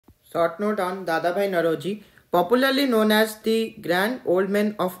Short note on Dadabhai Naroji, popularly known as the Grand Old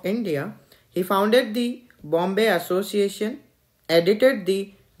Man of India. He founded the Bombay Association, edited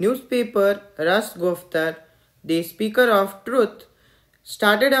the newspaper Ras Goftar, the Speaker of Truth,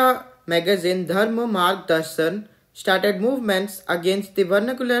 started a magazine Dharma Margdarshan, started movements against the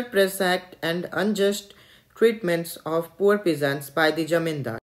Vernacular Press Act and unjust treatments of poor peasants by the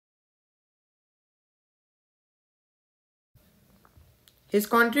Jamindar. His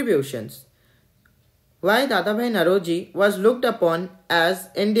contributions. Why Dadabhai Naroji was looked upon as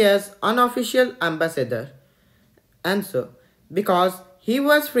India's unofficial ambassador? Answer. Because he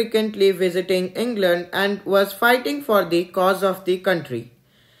was frequently visiting England and was fighting for the cause of the country.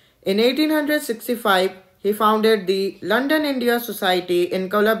 In 1865, he founded the London India Society in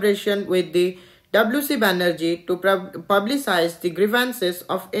collaboration with the W.C. Banerjee to publicize the grievances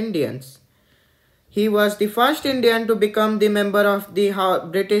of Indians. He was the first Indian to become the member of the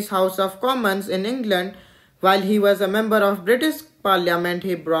British House of Commons in England. While he was a member of British Parliament,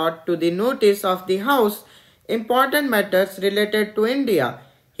 he brought to the notice of the House important matters related to India.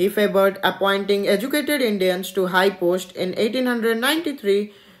 He favored appointing educated Indians to high posts. In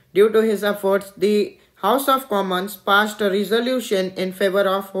 1893, due to his efforts, the House of Commons passed a resolution in favor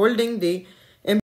of holding the